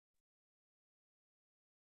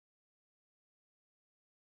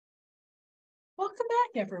Welcome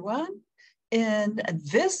back, everyone. In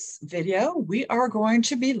this video, we are going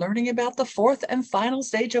to be learning about the fourth and final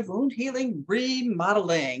stage of wound healing,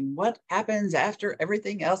 remodeling. What happens after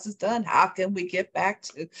everything else is done? How can we get back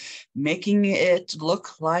to making it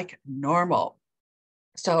look like normal?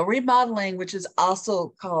 So remodeling, which is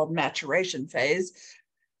also called maturation phase,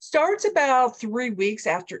 starts about 3 weeks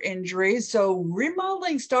after injury. So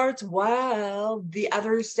remodeling starts while the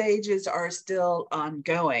other stages are still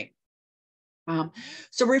ongoing.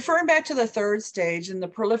 So referring back to the third stage in the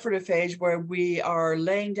proliferative phase where we are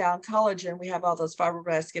laying down collagen, we have all those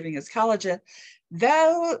fibroblasts giving us collagen.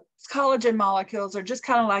 Those collagen molecules are just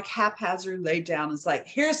kind of like haphazard laid down. It's like,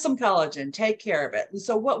 here's some collagen, take care of it. And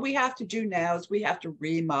so what we have to do now is we have to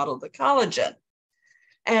remodel the collagen.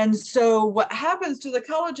 And so what happens to the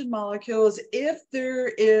collagen molecules if there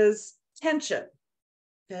is tension?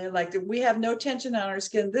 Okay, like we have no tension on our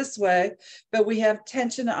skin this way, but we have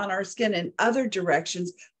tension on our skin in other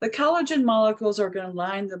directions. The collagen molecules are going to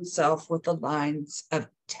line themselves with the lines of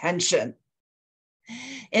tension.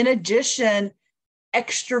 In addition,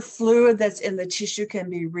 extra fluid that's in the tissue can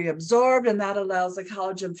be reabsorbed, and that allows the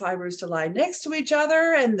collagen fibers to lie next to each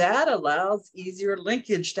other, and that allows easier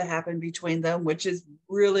linkage to happen between them, which is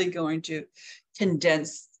really going to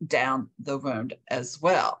condense down the wound as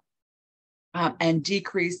well. And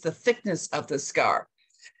decrease the thickness of the scar.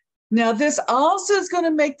 Now, this also is going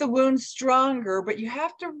to make the wound stronger, but you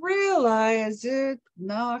have to realize it's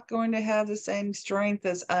not going to have the same strength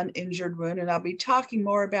as uninjured wound. And I'll be talking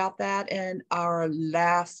more about that in our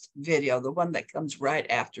last video, the one that comes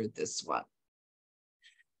right after this one.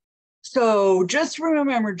 So just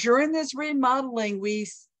remember, during this remodeling, we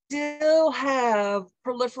still have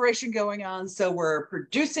proliferation going on. So we're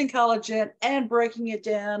producing collagen and breaking it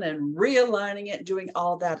down and realigning it, and doing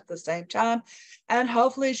all that at the same time. And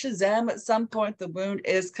hopefully, Shazam, at some point, the wound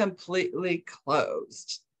is completely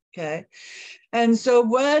closed. Okay. And so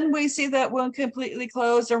when we see that wound completely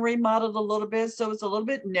closed and remodeled a little bit, so it's a little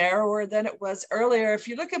bit narrower than it was earlier. If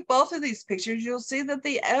you look at both of these pictures, you'll see that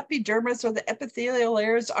the epidermis or the epithelial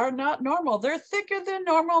layers are not normal. They're thicker than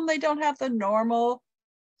normal, and they don't have the normal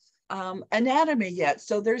anatomy yet.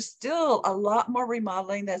 So there's still a lot more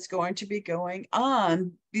remodeling that's going to be going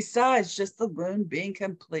on besides just the wound being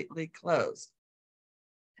completely closed.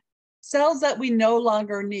 Cells that we no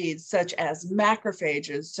longer need, such as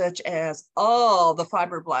macrophages, such as all the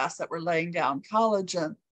fibroblasts that were laying down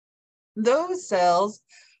collagen, those cells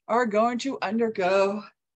are going to undergo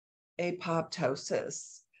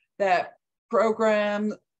apoptosis, that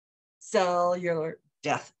programmed cellular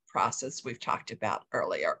death process we've talked about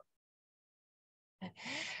earlier.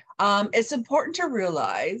 It's important to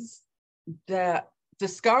realize that the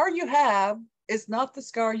scar you have is not the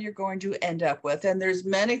scar you're going to end up with. And there's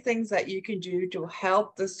many things that you can do to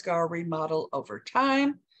help the scar remodel over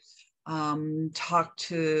time. Talk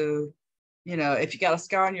to, if you got a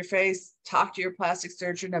scar on your face, talk to your plastic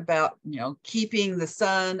surgeon about, keeping the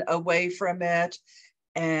sun away from it,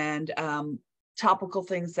 and topical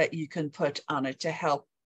things that you can put on it to help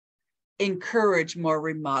encourage more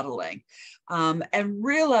remodeling. And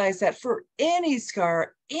realize that for any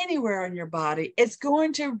scar anywhere on your body, it's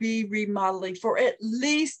going to be remodeling for at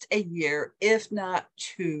least a year, if not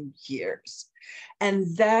 2 years. And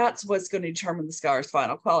that's what's going to determine the scar's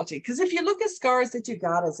final quality. Because if you look at scars that you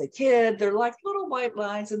got as a kid, they're like little white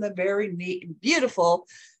lines and they're very neat and beautiful,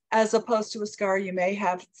 as opposed to a scar you may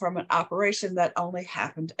have from an operation that only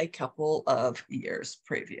happened a couple of years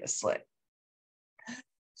previously.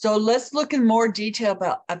 So let's look in more detail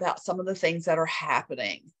about some of the things that are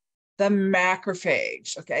happening. The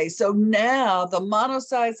macrophage, okay? So now the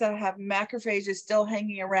monocytes that have macrophages still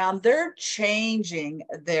hanging around, they're changing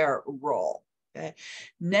their role, okay?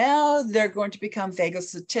 Now they're going to become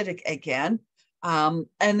phagocytic again, and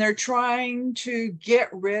they're trying to get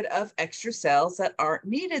rid of extra cells that aren't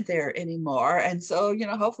needed there anymore. And so,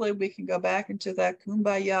 hopefully we can go back into that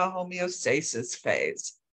kumbaya homeostasis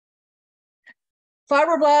phase.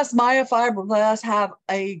 Fibroblasts, myofibroblasts have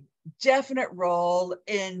a definite role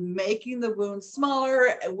in making the wound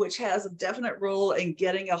smaller, which has a definite role in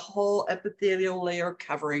getting a whole epithelial layer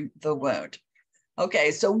covering the wound. Okay,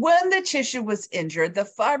 so when the tissue was injured, the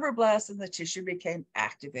fibroblasts in the tissue became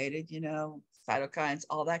activated, cytokines,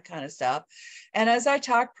 all that kind of stuff. And as I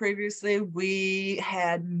talked previously, we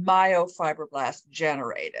had myofibroblasts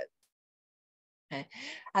generated. Okay.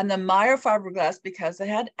 And the myofibroblasts, because they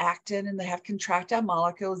had actin and they have contractile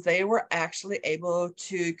molecules, they were actually able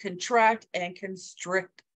to contract and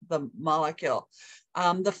constrict the molecule.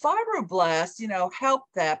 The fibroblasts,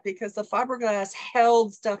 helped that because the fibroblasts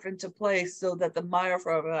held stuff into place so that the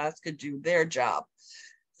myofibroblasts could do their job.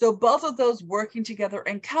 So both of those working together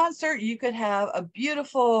in concert, you could have a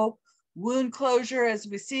beautiful wound closure, as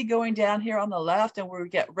we see going down here on the left, and we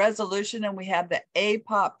get resolution, and we have the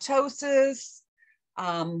apoptosis.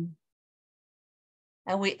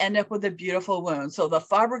 And we end up with a beautiful wound. So the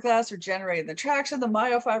fibroblasts are generating the traction, the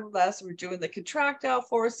myofibroblasts are doing the contractile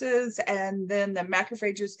forces, and then the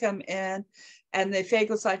macrophages come in and they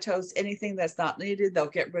phagocytose anything that's not needed. They'll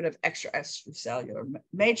get rid of extracellular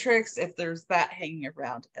matrix if there's that hanging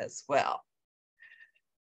around as well.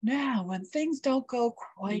 Now, when things don't go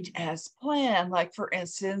quite as planned, like for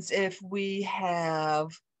instance, if we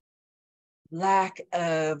have lack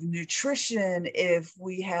of nutrition, if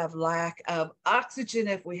we have lack of oxygen,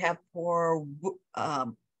 if we have poor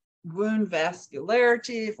wound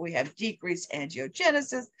vascularity, if we have decreased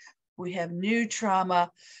angiogenesis, we have new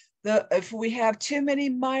trauma, if we have too many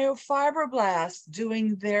myofibroblasts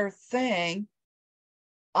doing their thing,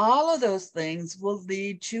 all of those things will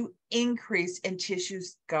lead to increase in tissue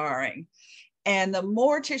scarring. And the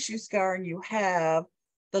more tissue scarring you have,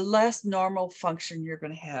 the less normal function you're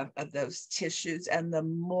going to have of those tissues, and the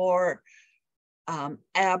more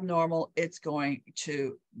abnormal it's going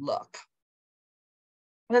to look.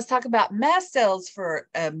 Let's talk about mast cells for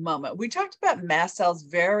a moment. We talked about mast cells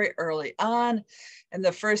very early on in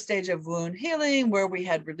the first stage of wound healing, where we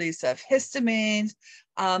had release of histamines.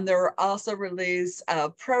 There were also release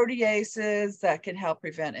of proteases that can help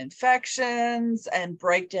prevent infections and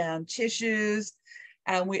break down tissues.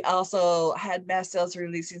 And we also had mast cells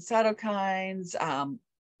releasing cytokines,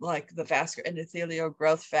 like the vascular endothelial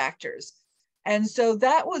growth factors. And so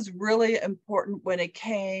that was really important when it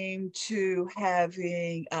came to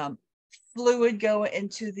having fluid go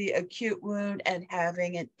into the acute wound and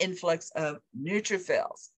having an influx of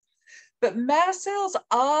neutrophils. But mast cells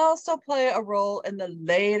also play a role in the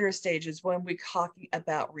later stages when we're talking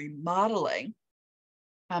about remodeling.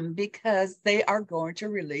 Because they are going to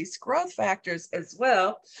release growth factors as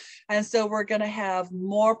well. And so we're going to have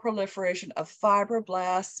more proliferation of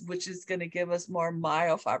fibroblasts, which is going to give us more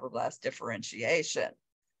myofibroblast differentiation.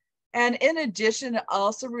 And in addition, it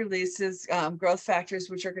also releases growth factors,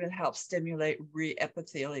 which are going to help stimulate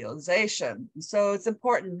reepithelialization. So it's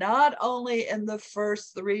important not only in the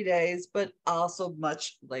first 3 days, but also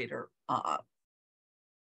much later on.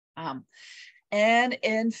 And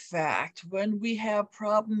in fact, when we have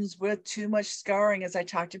problems with too much scarring, as I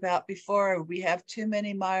talked about before, we have too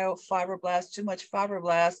many myofibroblasts, too much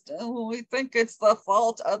fibroblasts, we think it's the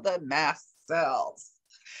fault of the mast cells.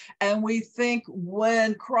 And we think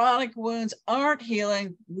when chronic wounds aren't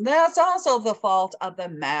healing, that's also the fault of the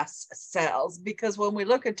mast cells. Because when we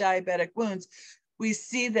look at diabetic wounds, we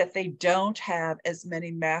see that they don't have as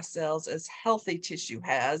many mast cells as healthy tissue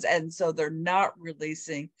has. And so they're not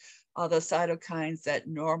releasing all the cytokines that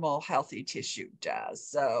normal healthy tissue does.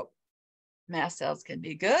 So mast cells can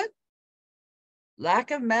be good.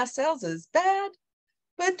 Lack of mast cells is bad,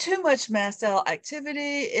 but too much mast cell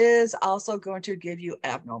activity is also going to give you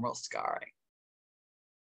abnormal scarring.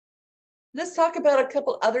 Let's talk about a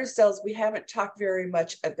couple other cells we haven't talked very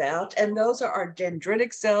much about, and those are our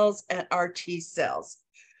dendritic cells and our T cells.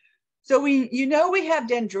 So we have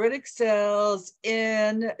dendritic cells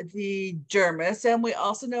in the dermis, and we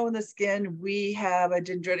also know in the skin we have a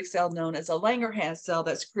dendritic cell known as a Langerhans cell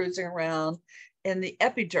that's cruising around in the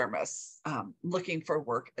epidermis, looking for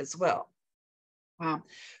work as well.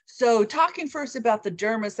 So talking first about the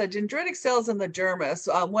dermis, the dendritic cells in the dermis,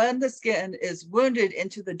 when the skin is wounded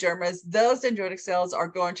into the dermis, those dendritic cells are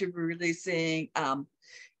going to be releasing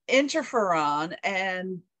interferon,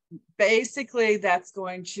 and basically that's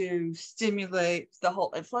going to stimulate the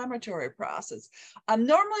whole inflammatory process.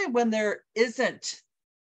 Normally when there isn't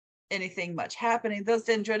anything much happening, those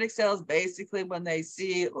dendritic cells, basically when they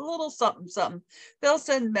see a little something, they'll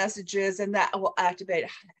send messages, and that will activate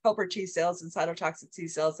helper T cells and cytotoxic T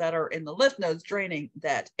cells that are in the lymph nodes draining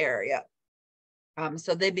that area.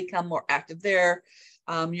 So they become more active there.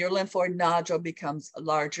 Your lymphoid nodule becomes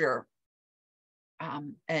larger.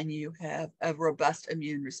 And you have a robust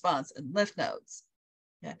immune response in lymph nodes.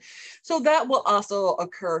 Okay. So that will also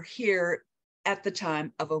occur here at the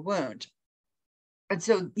time of a wound. And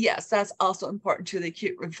so, yes, that's also important to the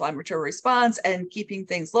acute inflammatory response and keeping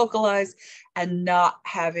things localized and not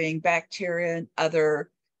having bacteria and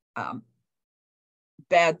other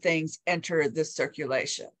bad things enter the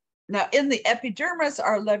circulation. Now, in the epidermis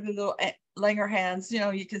are little Langerhans.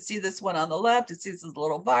 You can see this one on the left. It sees this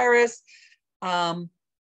little virus.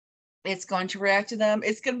 It's going to react to them.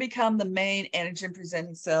 It's going to become the main antigen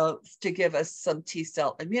presenting cell to give us some T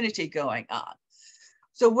cell immunity going on.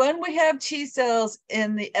 So when we have T cells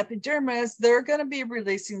in the epidermis, they're going to be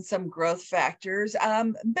releasing some growth factors.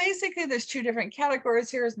 Basically, there's two different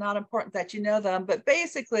categories here. It's not important that you know them, but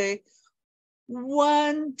basically,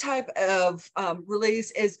 one type of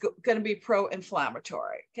release is going to be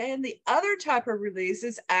pro-inflammatory, okay? And the other type of release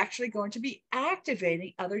is actually going to be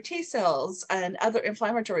activating other T cells and other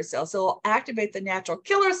inflammatory cells. So it'll activate the natural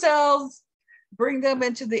killer cells, bring them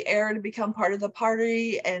into the air to become part of the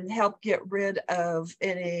party and help get rid of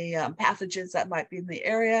any pathogens that might be in the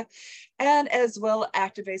area, and as well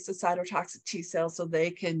activates the cytotoxic T cells so they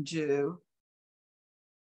can do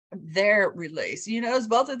their release. You know, as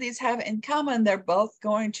both of these have in common, they're both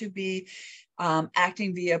going to be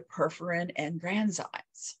acting via perforin and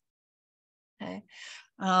granzymes. Okay.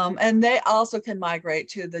 And they also can migrate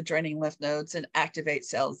to the draining lymph nodes and activate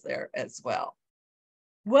cells there as well.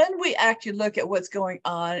 When we actually look at what's going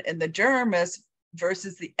on in the dermis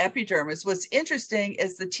versus the epidermis, what's interesting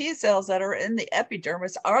is the T cells that are in the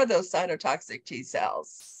epidermis are those cytotoxic T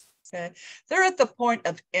cells. Okay, they're at the point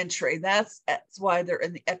of entry. That's why they're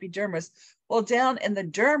in the epidermis. Well, down in the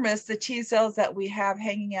dermis, the T cells that we have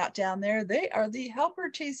hanging out down there, they are the helper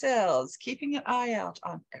T cells, keeping an eye out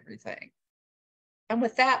on everything. And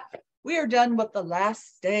with that, we are done with the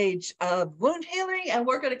last stage of wound healing, and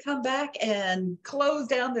we're going to come back and close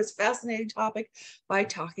down this fascinating topic by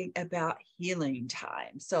talking about healing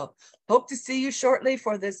time. So hope to see you shortly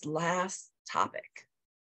for this last topic.